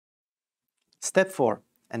Step 4.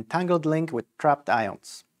 Entangled link with trapped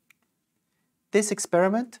ions. This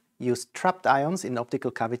experiment used trapped ions in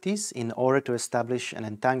optical cavities in order to establish an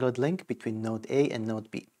entangled link between node A and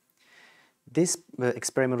node B. This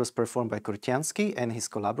experiment was performed by Kurtiansky and his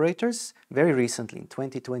collaborators very recently in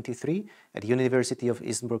 2023 at the University of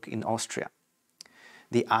Innsbruck in Austria.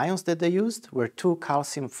 The ions that they used were two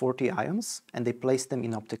calcium-40 ions, and they placed them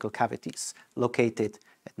in optical cavities located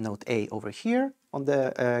at node A over here on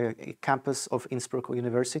the campus of Innsbruck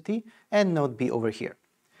University and node B over here.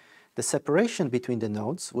 The separation between the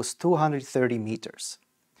nodes was 230 meters,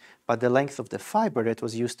 but the length of the fiber that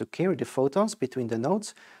was used to carry the photons between the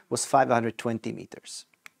nodes was 520 meters.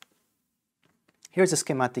 Here's a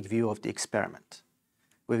schematic view of the experiment.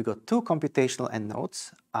 We've got two computational end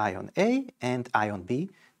nodes, ion A and ion B,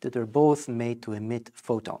 that are both made to emit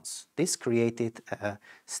photons. This created a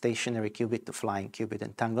stationary qubit to flying qubit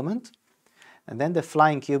entanglement. And then the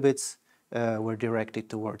flying qubits were directed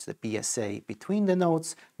towards the BSA between the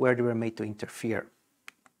nodes where they were made to interfere.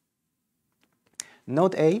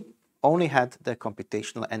 Node A only had the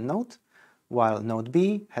computational end node, while node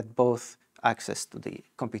B had both access to the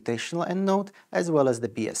computational end node as well as the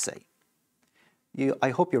BSA. I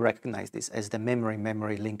hope you recognize this as the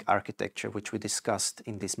memory-memory link architecture which we discussed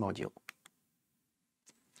in this module.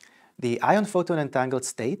 The ion photon entangled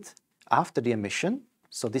state after the emission,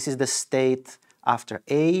 so this is the state after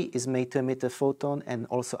A is made to emit a photon and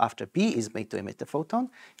also after B is made to emit a photon,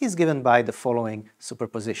 is given by the following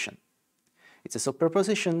superposition. It's a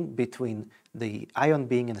superposition between the ion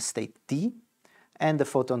being in a state D and the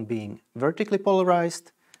photon being vertically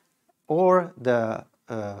polarized, or the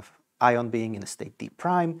ion being in a state D'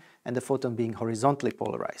 and the photon being horizontally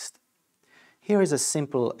polarized. Here is a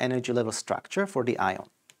simple energy level structure for the ion.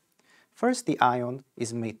 First, the ion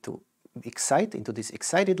is made to excite into this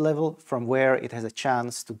excited level, from where it has a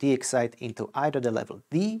chance to de-excite into either the level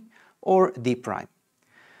D or D'.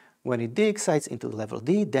 When it de-excites into the level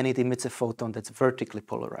D, then it emits a photon that's vertically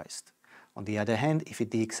polarized. On the other hand, if it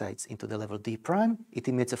de-excites into the level D', it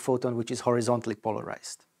emits a photon which is horizontally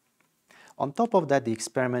polarized. On top of that, the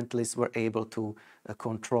experimentalists were able to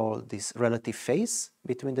control this relative phase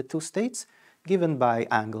between the two states, given by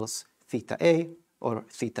angles theta A or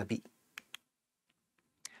theta B.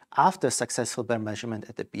 After successful Baire measurement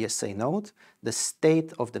at the BSA node, the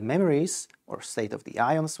state of the memories, or state of the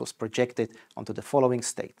ions, was projected onto the following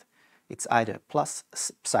state. It's either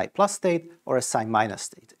psi plus state or a psi minus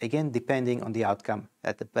state, again depending on the outcome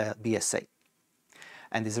at the BSA.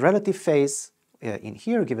 And this relative phase in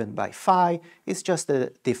here, given by phi, is just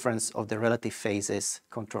the difference of the relative phases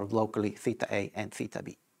controlled locally, theta A and theta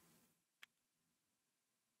B.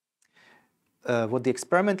 What the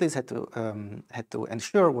experimentalists had to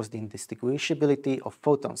ensure was the indistinguishability of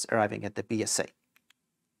photons arriving at the BSA.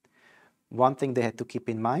 One thing they had to keep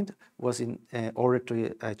in mind was in order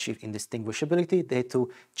to achieve indistinguishability, they had to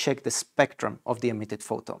check the spectrum of the emitted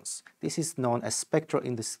photons. This is known as spectral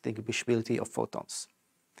indistinguishability of photons.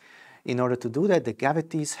 In order to do that, the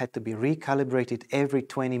cavities had to be recalibrated every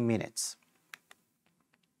 20 minutes.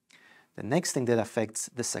 The next thing that affects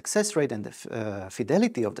the success rate and the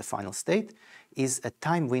fidelity of the final state is a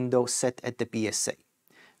time window set at the BSA.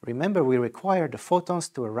 Remember, we require the photons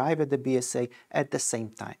to arrive at the BSA at the same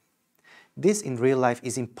time. This in real life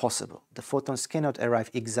is impossible. The photons cannot arrive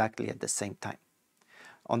exactly at the same time.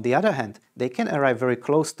 On the other hand, they can arrive very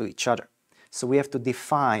close to each other. So we have to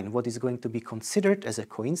define what is going to be considered as a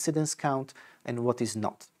coincidence count and what is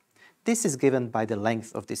not. This is given by the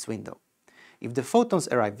length of this window. If the photons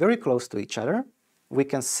arrive very close to each other, we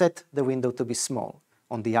can set the window to be small.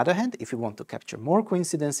 On the other hand, if we want to capture more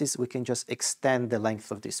coincidences, we can just extend the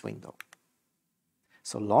length of this window.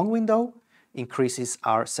 So long window increases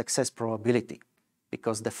our success probability,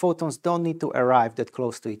 because the photons don't need to arrive that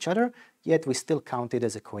close to each other, yet we still count it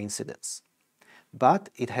as a coincidence. But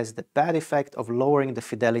it has the bad effect of lowering the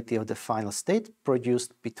fidelity of the final state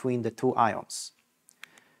produced between the two ions.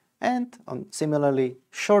 And similarly,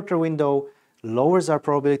 shorter window lowers our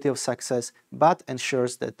probability of success, but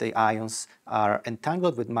ensures that the ions are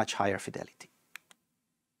entangled with much higher fidelity.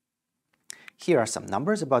 Here are some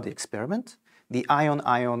numbers about the experiment. The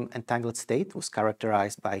ion-ion entangled state was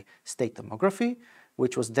characterized by state tomography,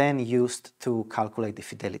 which was then used to calculate the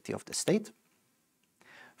fidelity of the state.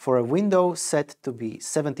 For a window set to be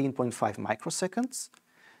 17.5 microseconds,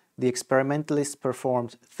 the experimentalists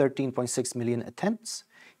performed 13.6 million attempts,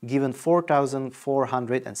 given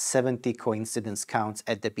 4,470 coincidence counts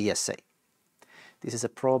at the BSA. This is a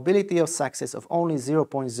probability of success of only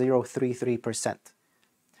 0.033%.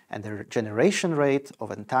 And the generation rate of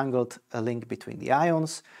entangled link between the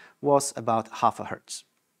ions was about half a hertz.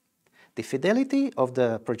 The fidelity of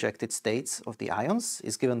the projected states of the ions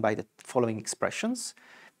is given by the following expressions.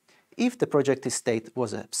 If the projected state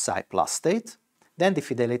was a psi plus state, then the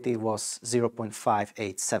fidelity was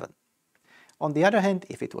 0.587. On the other hand,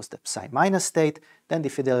 if it was the psi minus state, then the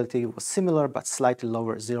fidelity was similar but slightly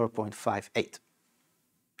lower, 0.58.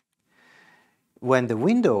 When the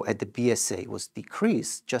window at the BSA was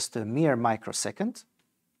decreased just a mere microsecond,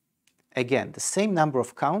 again, the same number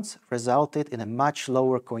of counts resulted in a much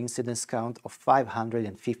lower coincidence count of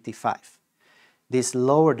 555. This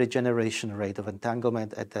lowered the generation rate of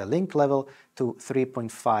entanglement at the link level to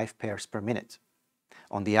 3.5 pairs per minute.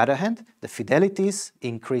 On the other hand, the fidelities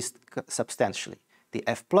increased substantially. The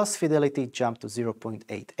F plus fidelity jumped to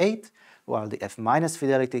 0.88, while the F minus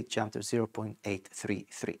fidelity jumped to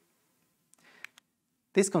 0.833.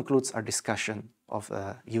 This concludes our discussion of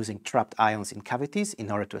using trapped ions in cavities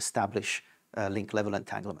in order to establish link level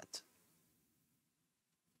entanglement.